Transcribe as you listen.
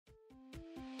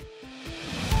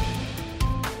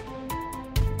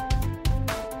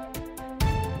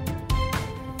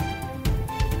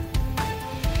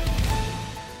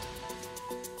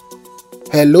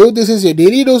Hello, this is your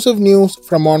daily dose of news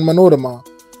from Onmanorama.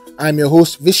 I'm your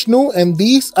host Vishnu, and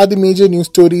these are the major news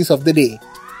stories of the day.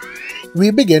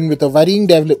 We begin with a worrying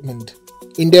development.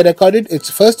 India recorded its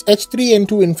first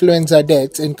H3N2 Influenza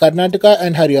deaths in Karnataka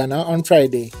and Haryana on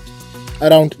Friday.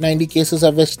 Around 90 cases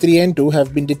of H3N2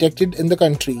 have been detected in the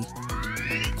country.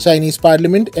 Chinese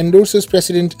Parliament endorses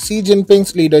President Xi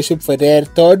Jinping's leadership for their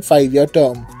third 5-year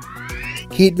term.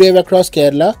 Heatwave across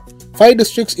Kerala. 5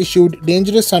 districts issued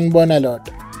dangerous sunburn alert.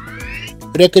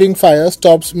 Recurring fire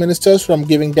stops ministers from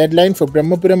giving deadline for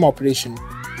Brahmapuram operation.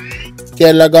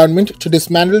 Kerala government to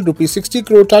dismantle ₹60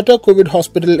 crore Tata COVID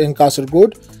hospital in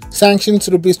Kasaragod, sanctions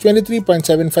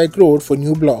 ₹23.75 crore for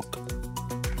new block.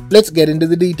 Let's get into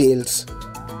the details.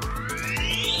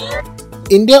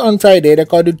 India on Friday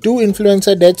recorded 2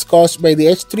 influenza deaths caused by the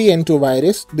H3N2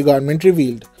 virus, the government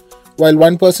revealed. While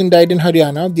one person died in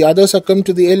Haryana, the other succumbed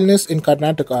to the illness in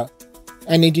Karnataka.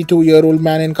 An 82-year-old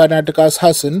man in Karnataka's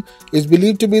Hassan is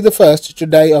believed to be the first to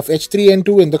die of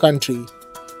H3N2 in the country.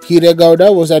 Hire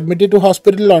Gowda was admitted to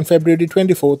hospital on February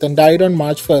 24th and died on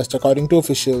March 1st, according to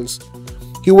officials.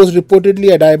 He was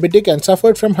reportedly a diabetic and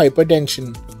suffered from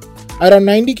hypertension. Around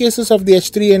 90 cases of the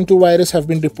H3N2 virus have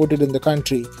been reported in the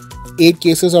country. 8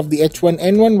 cases of the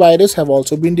H1N1 virus have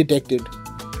also been detected.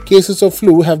 Cases of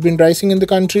flu have been rising in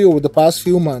the country over the past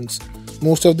few months.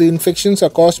 Most of the infections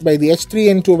are caused by the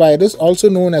H3N2 virus, also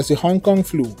known as the Hong Kong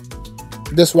flu.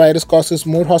 This virus causes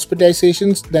more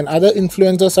hospitalizations than other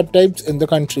influenza subtypes in the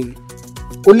country.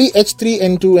 Only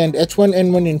H3N2 and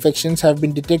H1N1 infections have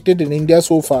been detected in India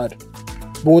so far.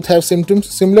 Both have symptoms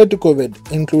similar to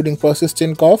COVID, including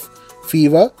persistent cough,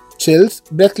 fever, chills,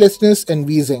 breathlessness, and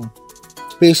wheezing.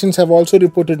 Patients have also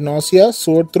reported nausea,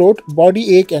 sore throat,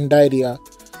 body ache, and diarrhea.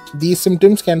 These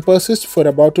symptoms can persist for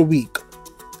about a week.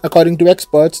 According to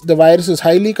experts, the virus is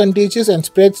highly contagious and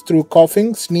spreads through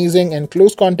coughing, sneezing, and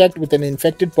close contact with an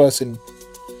infected person.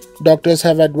 Doctors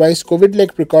have advised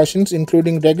COVID-like precautions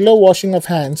including regular washing of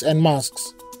hands and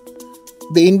masks.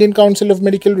 The Indian Council of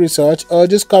Medical Research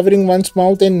urges covering one's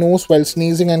mouth and nose while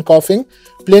sneezing and coughing,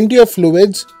 plenty of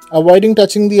fluids, avoiding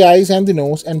touching the eyes and the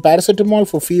nose, and paracetamol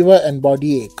for fever and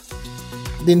body ache.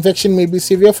 The infection may be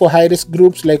severe for high-risk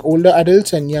groups like older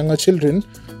adults and younger children,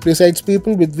 besides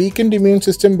people with weakened immune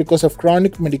system because of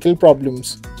chronic medical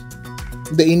problems.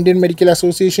 The Indian Medical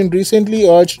Association recently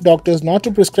urged doctors not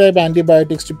to prescribe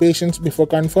antibiotics to patients before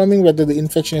confirming whether the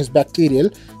infection is bacterial,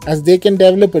 as they can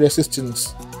develop a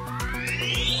resistance.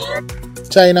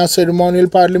 China's ceremonial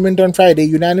parliament on Friday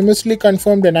unanimously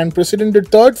confirmed an unprecedented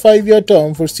third 5-year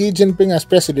term for Xi Jinping as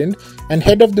president and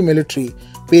head of the military,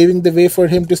 paving the way for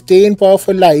him to stay in power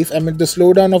for life amid the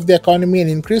slowdown of the economy and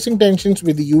increasing tensions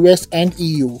with the US and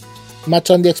EU.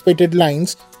 Much on the expected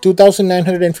lines,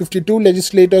 2,952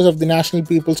 legislators of the National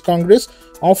People's Congress,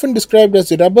 often described as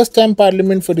the rubber stamp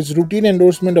parliament for its routine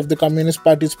endorsement of the Communist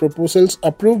Party's proposals,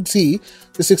 approved Xi,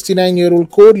 the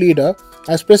 69-year-old core leader,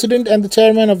 as president and the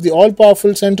chairman of the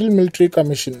all-powerful Central Military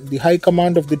Commission, the high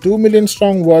command of the 2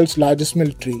 million-strong world's largest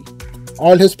military.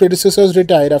 All his predecessors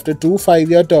retired after 2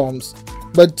 5-year terms.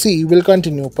 But Xi will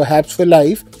continue, perhaps for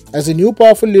life, as a new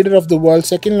powerful leader of the world's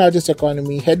second-largest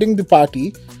economy, heading the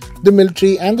party, the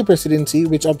military and the presidency,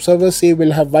 which observers say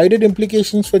will have wider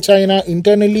implications for China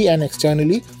internally and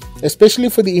externally, especially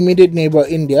for the immediate neighbor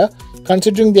India,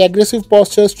 considering the aggressive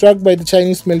posture struck by the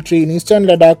Chinese military in eastern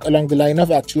Ladakh along the line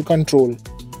of actual control.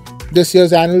 This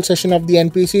year's annual session of the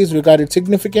NPC is regarded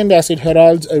significant as it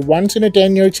heralds a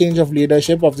once-in-a-10-year change of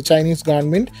leadership of the Chinese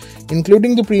government,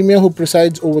 including the premier who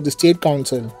presides over the state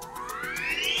council.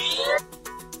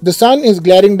 The sun is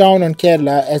glaring down on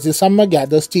Kerala as the summer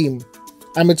gathers steam.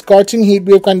 Amid scorching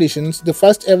heatwave conditions, the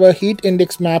first-ever heat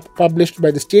index map published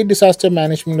by the State Disaster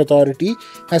Management Authority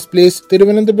has placed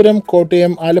Thiruvananthapuram,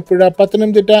 Kottayam, Alappuzha,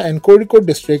 Pathanamthitta, and Kozhikode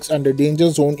districts under danger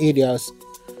zone areas.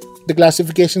 The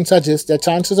classification suggests that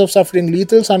chances of suffering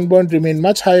lethal sunburn remain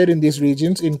much higher in these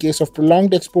regions in case of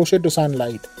prolonged exposure to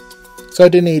sunlight.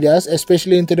 Certain areas,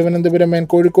 especially in Thiruvananthapuram and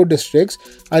Kozhikode districts,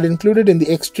 are included in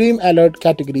the extreme alert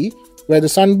category, where the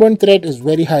sunburn threat is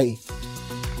very high.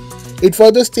 It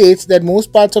further states that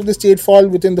most parts of the state fall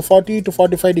within the 40 to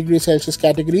 45 degrees Celsius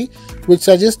category, which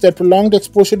suggests that prolonged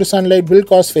exposure to sunlight will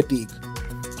cause fatigue.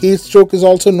 Heat stroke is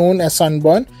also known as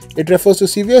sunburn. It refers to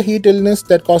severe heat illness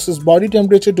that causes body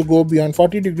temperature to go beyond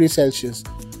 40 degrees Celsius.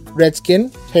 Red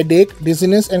skin, headache,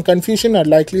 dizziness, and confusion are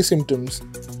likely symptoms.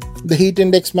 The heat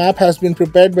index map has been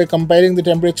prepared by compiling the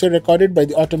temperature recorded by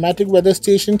the automatic weather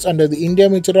stations under the India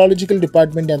Meteorological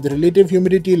Department and the relative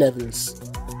humidity levels.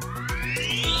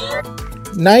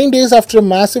 9 days after a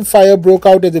massive fire broke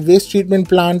out at the waste treatment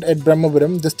plant at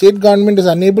Brahmapuram, the state government is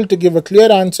unable to give a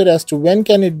clear answer as to when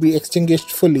can it be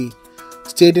extinguished fully.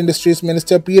 State Industries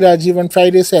Minister P. Rajiv on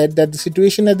Friday said that the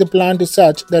situation at the plant is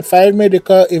such that fire may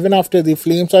recur even after the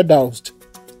flames are doused.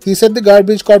 He said the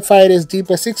garbage caught fire as deep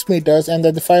as 6 meters and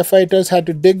that the firefighters had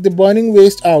to dig the burning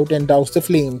waste out and douse the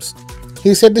flames.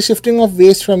 He said the shifting of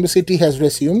waste from the city has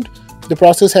resumed. The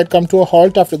process had come to a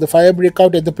halt after the fire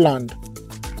breakout at the plant.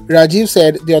 Rajiv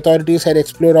said the authorities had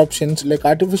explored options like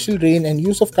artificial rain and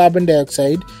use of carbon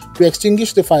dioxide to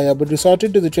extinguish the fire but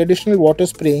resorted to the traditional water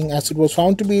spraying as it was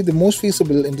found to be the most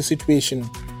feasible in the situation.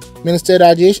 Minister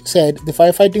Rajesh said the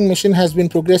firefighting mission has been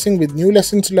progressing with new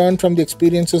lessons learned from the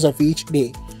experiences of each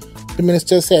day. The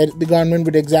minister said the government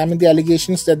would examine the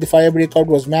allegations that the fire breakout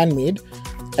was man-made.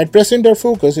 At present, our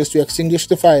focus is to extinguish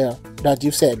the fire,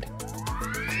 Rajiv said.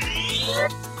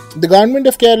 The government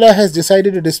of Kerala has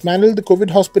decided to dismantle the COVID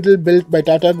hospital built by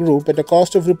Tata Group at a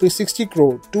cost of Rs 60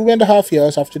 crore 2.5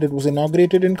 years after it was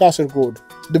inaugurated in Kasaragod.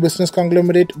 The business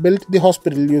conglomerate built the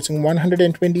hospital using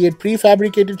 128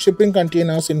 prefabricated shipping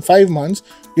containers in 5 months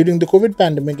during the COVID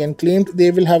pandemic and claimed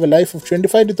they will have a life of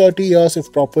 25 to 30 years if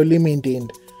properly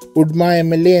maintained. Udma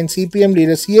MLA and CPM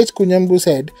leader CH Kunyambu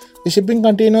said the shipping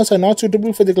containers are not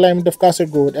suitable for the climate of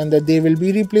Kasaragod and that they will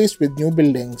be replaced with new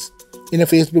buildings. In a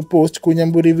Facebook post,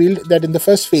 Kunyambu revealed that in the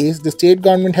first phase, the state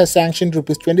government has sanctioned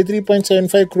Rs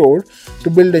 23.75 crore to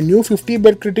build a new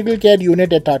 50-bed critical care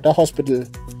unit at Tata Hospital.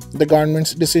 The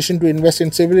government's decision to invest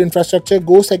in civil infrastructure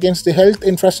goes against the health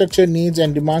infrastructure needs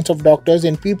and demands of doctors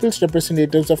and people's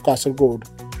representatives of Kasaragod.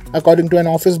 According to an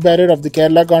office bearer of the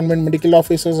Kerala Government Medical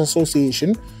Officers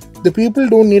Association, the people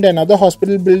don't need another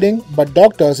hospital building but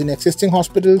doctors in existing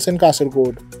hospitals in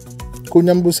Kasaragod.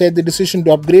 Kunyambu said the decision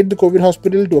to upgrade the COVID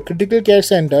hospital to a critical care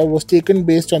center was taken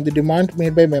based on the demand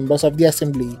made by members of the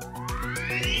assembly.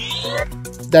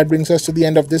 That brings us to the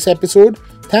end of this episode.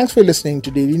 Thanks for listening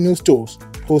to Daily News Toast,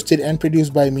 hosted and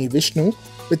produced by me, Vishnu,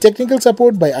 with technical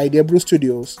support by Idea Brew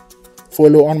Studios.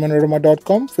 Follow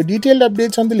Onmanorama.com for detailed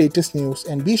updates on the latest news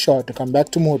and be sure to come back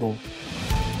tomorrow.